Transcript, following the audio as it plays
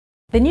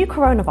The new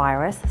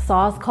coronavirus,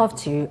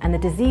 SARS-CoV-2, and the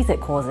disease it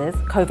causes,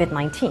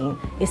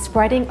 COVID-19, is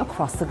spreading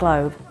across the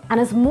globe. And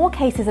as more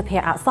cases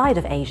appear outside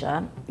of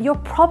Asia, you're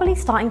probably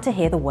starting to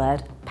hear the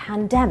word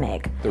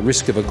pandemic. The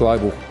risk of a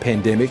global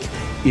pandemic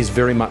is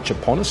very much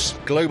upon us.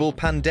 Global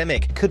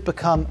pandemic could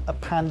become a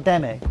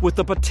pandemic. With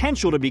the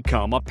potential to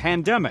become a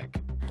pandemic.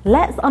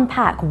 Let's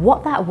unpack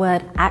what that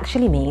word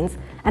actually means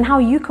and how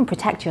you can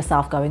protect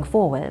yourself going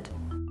forward.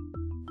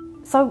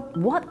 So,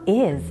 what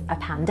is a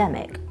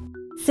pandemic?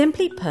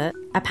 Simply put,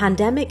 a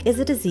pandemic is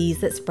a disease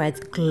that spreads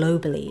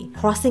globally,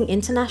 crossing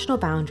international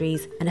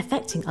boundaries and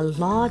affecting a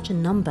large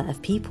number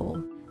of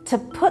people. To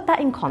put that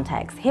in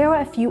context, here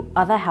are a few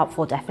other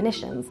helpful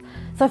definitions.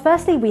 So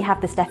firstly, we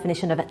have this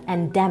definition of an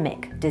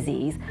endemic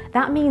disease.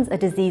 That means a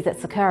disease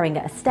that's occurring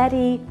at a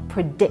steady,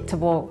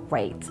 predictable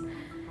rate.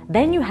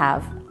 Then you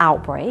have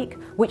outbreak,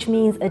 which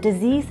means a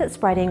disease that's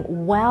spreading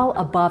well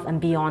above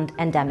and beyond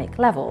endemic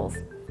levels.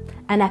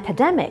 An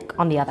epidemic,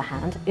 on the other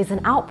hand, is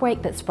an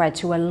outbreak that spread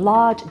to a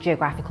large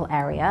geographical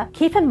area.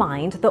 Keep in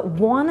mind that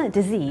one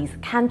disease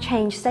can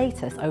change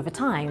status over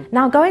time.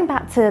 Now, going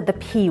back to the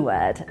P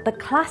word, the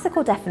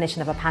classical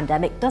definition of a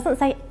pandemic doesn't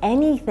say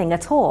anything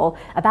at all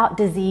about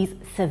disease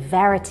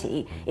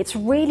severity. It's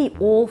really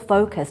all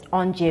focused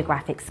on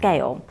geographic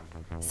scale.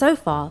 So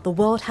far, the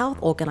World Health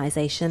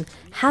Organization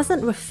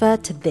hasn't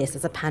referred to this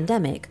as a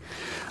pandemic.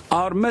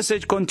 Our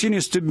message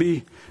continues to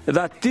be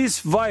that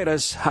this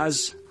virus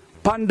has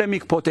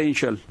pandemic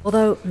potential.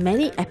 Although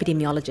many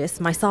epidemiologists,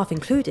 myself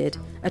included,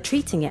 are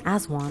treating it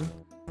as one.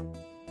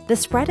 The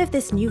spread of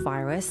this new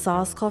virus,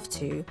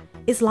 SARS-CoV-2,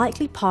 is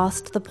likely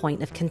past the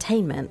point of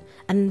containment,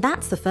 and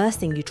that's the first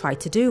thing you try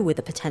to do with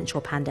a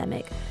potential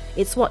pandemic.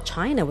 It's what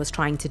China was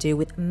trying to do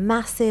with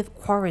massive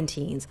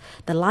quarantines,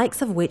 the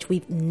likes of which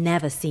we've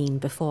never seen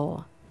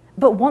before.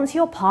 But once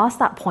you're past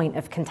that point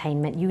of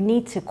containment, you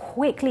need to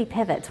quickly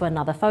pivot to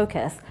another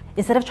focus.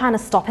 Instead of trying to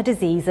stop a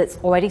disease that's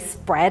already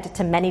spread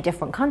to many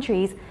different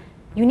countries,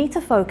 you need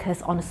to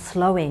focus on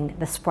slowing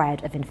the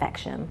spread of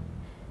infection.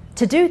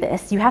 To do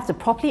this, you have to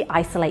properly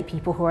isolate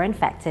people who are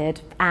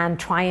infected and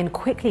try and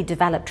quickly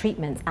develop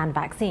treatments and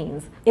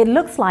vaccines. It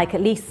looks like,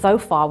 at least so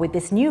far with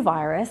this new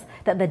virus,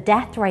 that the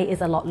death rate is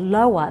a lot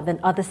lower than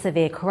other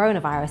severe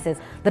coronaviruses.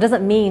 That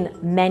doesn't mean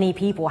many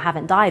people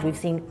haven't died. We've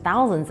seen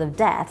thousands of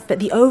deaths, but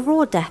the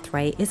overall death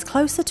rate is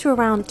closer to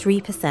around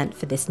 3%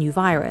 for this new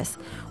virus,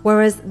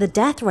 whereas the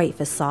death rate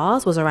for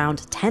SARS was around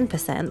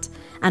 10%,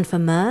 and for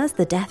MERS,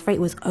 the death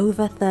rate was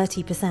over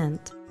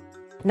 30%.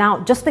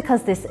 Now, just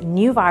because this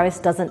new virus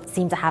doesn't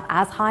seem to have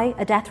as high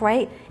a death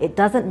rate, it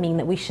doesn't mean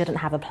that we shouldn't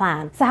have a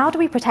plan. So how do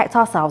we protect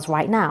ourselves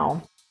right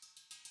now?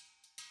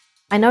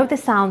 I know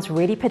this sounds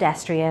really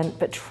pedestrian,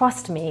 but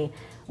trust me,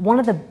 one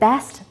of the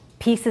best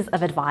pieces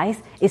of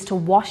advice is to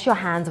wash your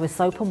hands with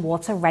soap and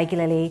water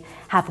regularly,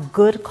 have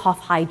good cough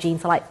hygiene,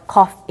 so like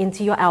cough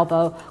into your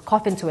elbow,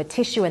 cough into a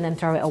tissue and then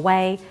throw it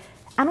away,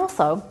 and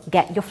also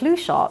get your flu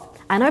shot.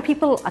 I know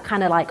people are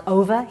kind of like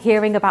over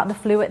hearing about the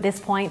flu at this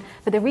point,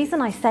 but the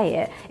reason I say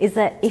it is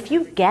that if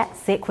you get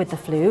sick with the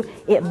flu,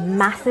 it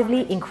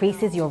massively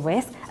increases your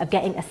risk of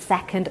getting a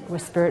second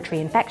respiratory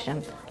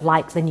infection,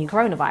 like the new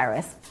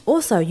coronavirus.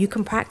 Also, you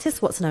can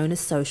practice what's known as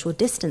social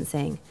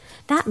distancing.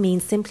 That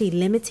means simply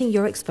limiting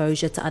your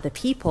exposure to other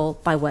people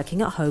by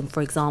working at home,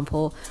 for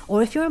example,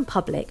 or if you're in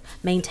public,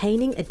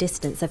 maintaining a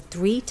distance of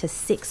 3 to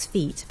 6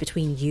 feet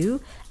between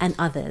you and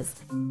others.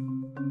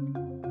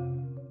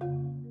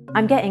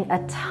 I'm getting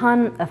a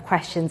ton of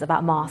questions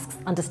about masks,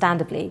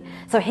 understandably.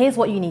 So here's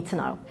what you need to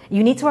know.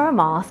 You need to wear a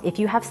mask if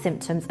you have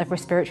symptoms of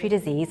respiratory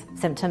disease,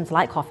 symptoms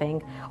like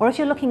coughing, or if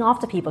you're looking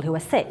after people who are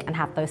sick and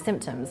have those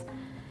symptoms.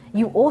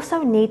 You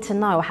also need to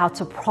know how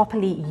to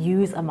properly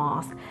use a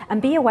mask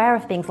and be aware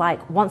of things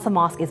like once a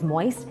mask is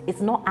moist, it's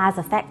not as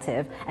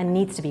effective and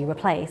needs to be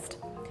replaced.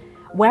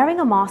 Wearing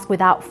a mask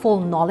without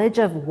full knowledge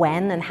of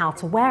when and how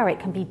to wear it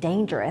can be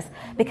dangerous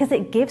because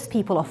it gives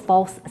people a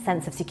false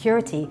sense of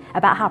security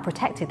about how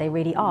protected they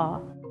really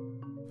are.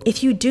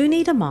 If you do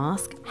need a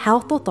mask,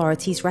 health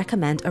authorities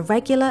recommend a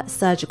regular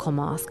surgical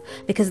mask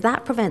because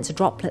that prevents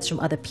droplets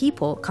from other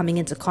people coming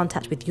into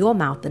contact with your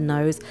mouth and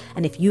nose,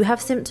 and if you have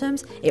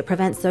symptoms, it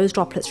prevents those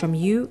droplets from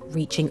you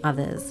reaching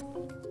others.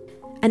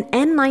 An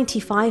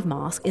N95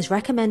 mask is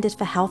recommended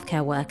for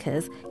healthcare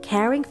workers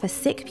caring for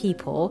sick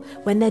people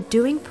when they're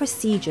doing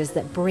procedures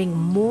that bring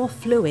more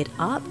fluid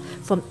up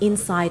from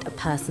inside a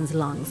person's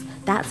lungs.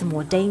 That's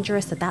more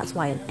dangerous, so that's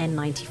why an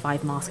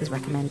N95 mask is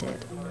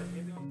recommended.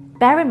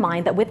 Bear in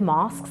mind that with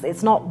masks,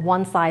 it's not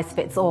one size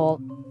fits all.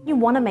 You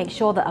want to make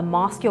sure that a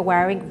mask you're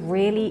wearing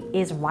really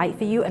is right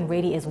for you and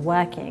really is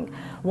working.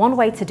 One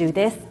way to do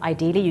this,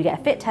 ideally you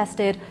get fit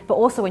tested, but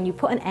also when you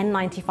put an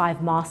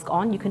N95 mask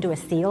on, you can do a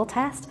seal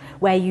test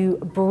where you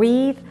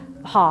breathe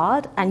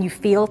hard and you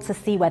feel to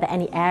see whether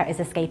any air is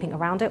escaping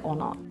around it or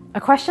not.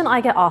 A question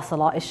I get asked a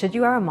lot is, should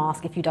you wear a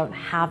mask if you don't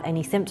have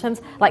any symptoms,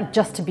 like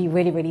just to be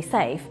really, really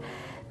safe?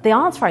 The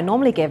answer I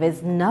normally give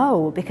is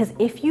no, because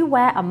if you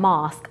wear a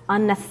mask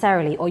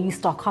unnecessarily or you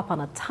stock up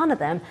on a ton of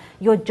them,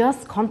 you're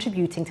just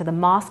contributing to the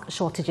mask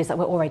shortages that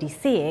we're already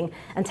seeing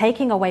and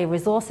taking away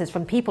resources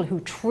from people who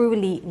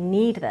truly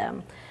need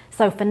them.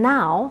 So for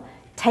now,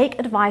 take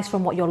advice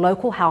from what your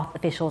local health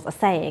officials are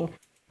saying.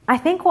 I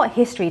think what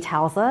history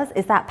tells us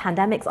is that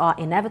pandemics are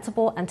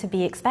inevitable and to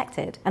be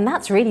expected. And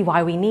that's really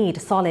why we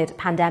need solid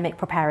pandemic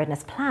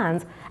preparedness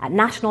plans at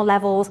national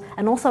levels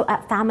and also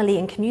at family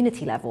and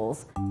community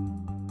levels.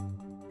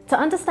 To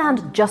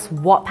understand just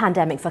what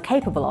pandemics are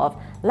capable of,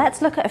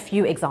 let's look at a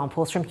few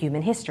examples from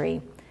human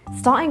history.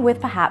 Starting with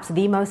perhaps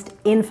the most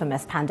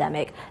infamous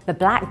pandemic, the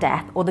Black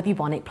Death or the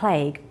bubonic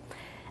plague.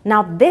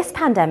 Now, this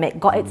pandemic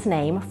got its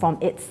name from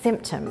its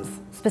symptoms,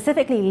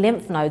 specifically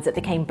lymph nodes that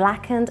became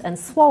blackened and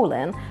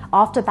swollen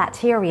after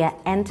bacteria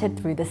entered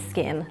through the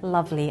skin.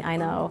 Lovely, I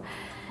know.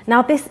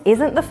 Now, this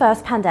isn't the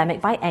first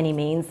pandemic by any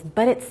means,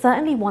 but it's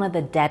certainly one of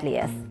the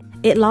deadliest.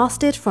 It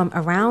lasted from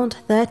around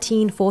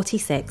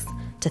 1346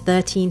 to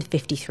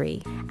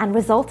 1353 and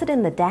resulted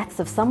in the deaths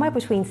of somewhere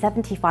between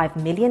 75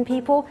 million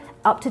people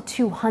up to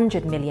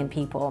 200 million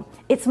people.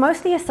 It's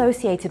mostly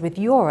associated with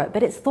Europe,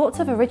 but it's thought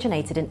to have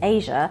originated in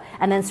Asia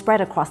and then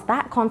spread across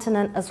that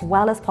continent as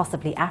well as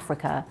possibly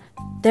Africa.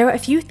 There are a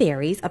few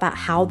theories about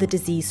how the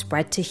disease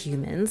spread to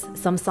humans.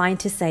 Some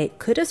scientists say it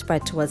could have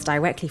spread to us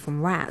directly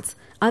from rats.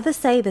 Others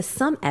say there's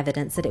some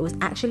evidence that it was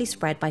actually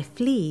spread by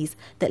fleas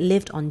that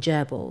lived on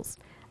gerbils.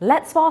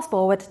 Let's fast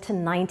forward to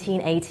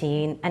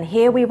 1918, and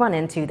here we run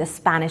into the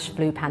Spanish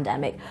flu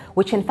pandemic,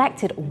 which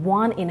infected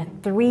 1 in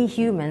 3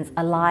 humans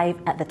alive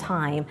at the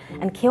time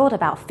and killed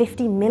about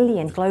 50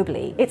 million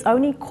globally. It's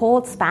only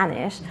called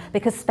Spanish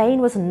because Spain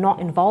was not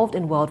involved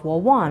in World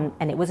War I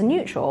and it was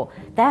neutral.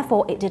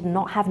 Therefore, it did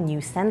not have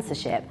new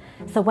censorship.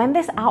 So when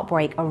this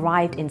outbreak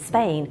arrived in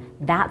Spain,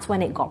 that's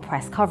when it got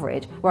press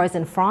coverage, whereas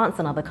in France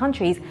and other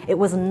countries, it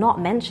was not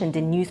mentioned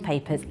in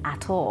newspapers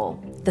at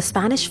all. The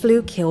Spanish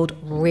flu killed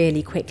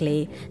really quickly.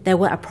 There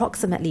were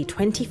approximately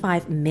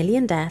 25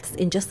 million deaths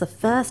in just the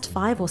first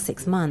 5 or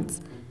 6 months.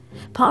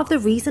 Part of the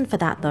reason for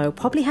that, though,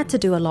 probably had to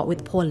do a lot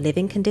with poor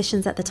living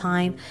conditions at the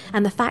time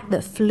and the fact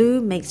that flu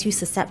makes you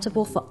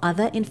susceptible for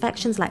other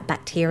infections like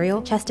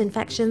bacterial chest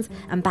infections,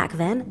 and back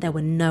then there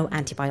were no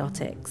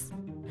antibiotics.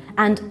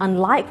 And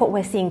unlike what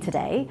we're seeing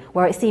today,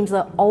 where it seems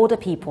that older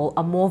people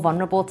are more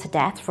vulnerable to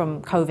death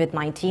from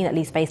COVID-19, at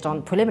least based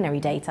on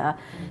preliminary data,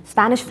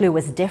 Spanish flu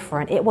was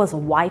different. It was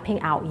wiping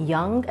out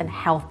young and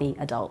healthy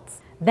adults.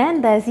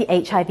 Then there's the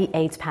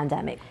HIV/AIDS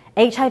pandemic.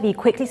 HIV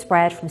quickly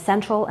spread from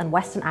Central and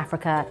Western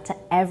Africa to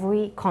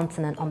every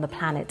continent on the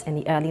planet in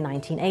the early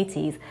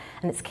 1980s,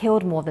 and it's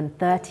killed more than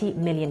 30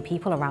 million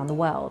people around the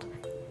world.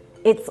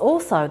 It's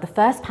also the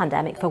first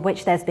pandemic for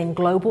which there's been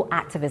global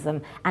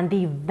activism and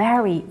the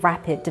very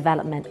rapid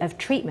development of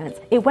treatments.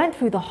 It went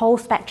through the whole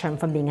spectrum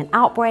from being an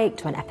outbreak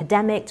to an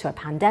epidemic to a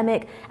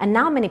pandemic, and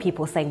now many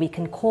people say we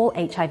can call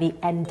HIV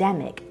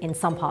endemic in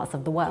some parts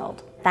of the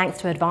world. Thanks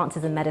to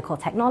advances in medical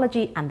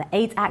technology and the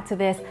AIDS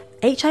activists,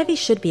 HIV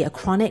should be a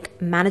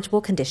chronic, manageable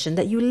condition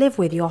that you live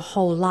with your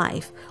whole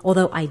life,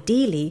 although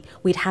ideally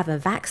we'd have a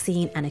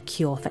vaccine and a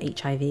cure for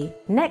HIV.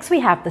 Next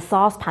we have the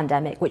SARS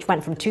pandemic, which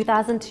went from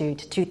 2002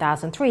 to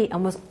 2003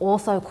 and was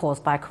also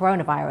caused by a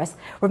coronavirus.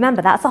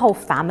 Remember, that's a whole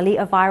family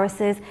of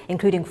viruses,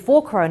 including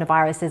 4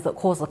 coronaviruses that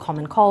cause the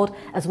common cold,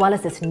 as well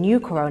as this new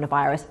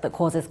coronavirus that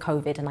causes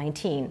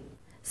COVID-19.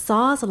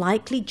 SARS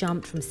likely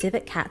jumped from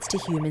civet cats to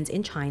humans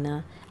in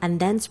China and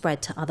then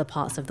spread to other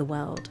parts of the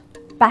world.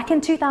 Back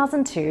in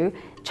 2002,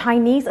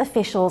 Chinese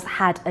officials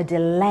had a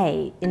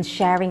delay in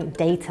sharing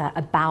data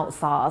about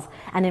SARS,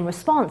 and in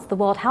response, the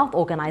World Health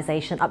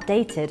Organization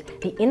updated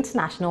the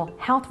international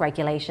health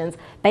regulations,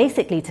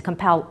 basically to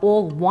compel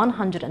all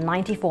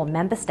 194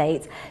 member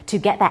states to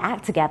get their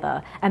act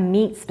together and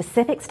meet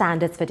specific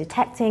standards for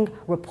detecting,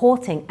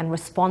 reporting, and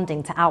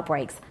responding to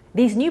outbreaks.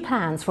 These new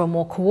plans for a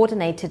more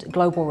coordinated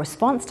global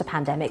response to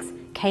pandemics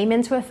came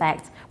into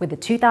effect with the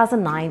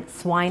 2009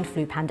 swine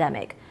flu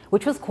pandemic,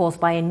 which was caused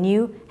by a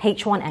new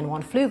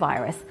H1N1 flu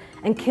virus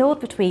and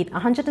killed between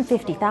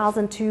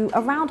 150,000 to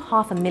around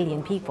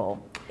 500,000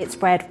 people. It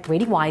spread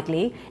really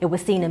widely. It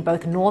was seen in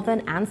both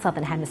northern and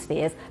southern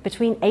hemispheres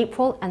between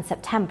April and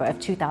September of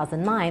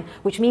 2009,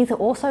 which means it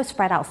also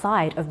spread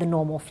outside of the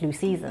normal flu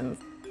seasons.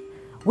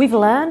 We've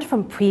learned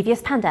from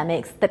previous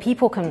pandemics that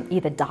people can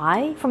either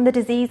die from the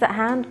disease at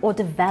hand or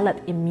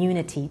develop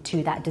immunity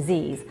to that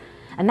disease.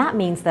 And that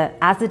means that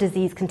as the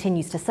disease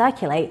continues to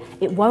circulate,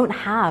 it won't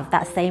have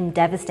that same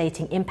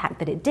devastating impact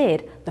that it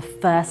did the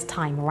first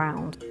time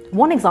around.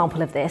 One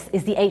example of this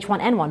is the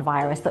H1N1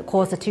 virus that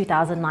caused the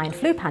 2009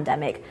 flu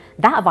pandemic.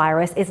 That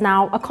virus is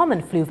now a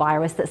common flu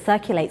virus that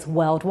circulates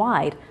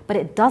worldwide, but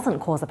it doesn't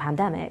cause a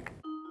pandemic.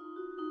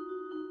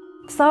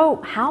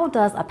 So how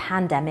does a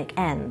pandemic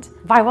end?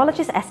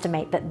 Virologists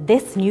estimate that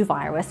this new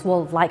virus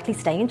will likely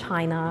stay in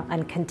China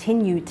and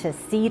continue to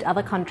seed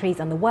other countries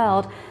in the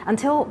world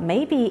until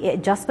maybe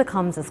it just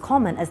becomes as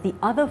common as the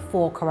other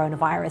 4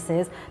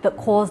 coronaviruses that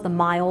cause the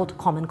mild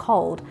common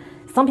cold.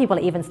 Some people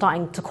are even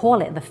starting to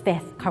call it the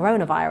fifth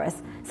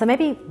coronavirus. So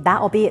maybe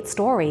that'll be its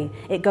story.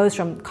 It goes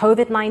from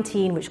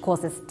COVID-19, which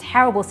caused this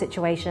terrible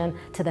situation,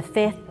 to the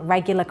fifth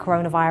regular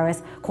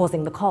coronavirus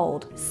causing the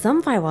cold.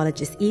 Some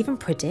virologists even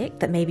predict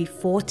that maybe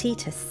 40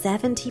 to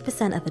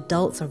 70% of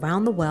adults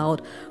around the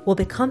world will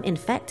become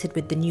infected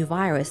with the new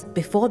virus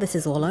before this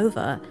is all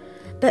over.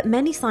 But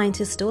many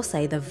scientists still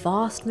say the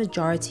vast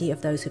majority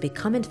of those who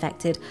become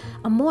infected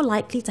are more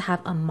likely to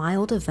have a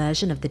milder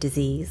version of the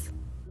disease.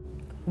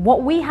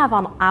 What we have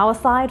on our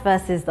side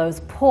versus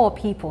those poor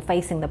people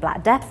facing the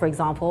Black Death, for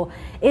example,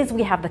 is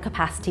we have the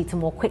capacity to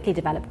more quickly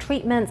develop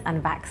treatments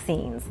and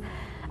vaccines.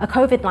 A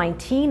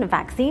COVID-19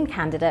 vaccine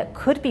candidate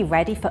could be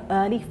ready for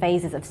early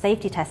phases of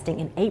safety testing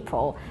in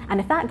April, and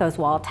if that goes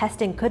well,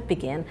 testing could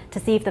begin to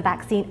see if the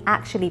vaccine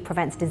actually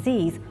prevents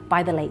disease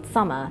by the late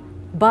summer.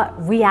 But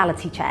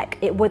reality check,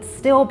 it would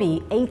still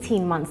be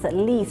 18 months at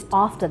least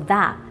after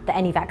that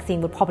any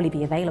vaccine would probably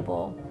be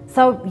available.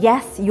 So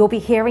yes, you'll be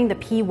hearing the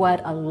P word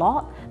a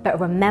lot, but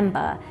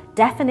remember,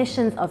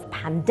 definitions of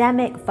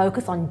pandemic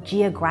focus on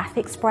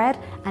geographic spread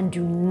and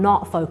do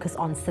not focus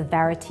on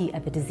severity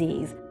of a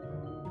disease.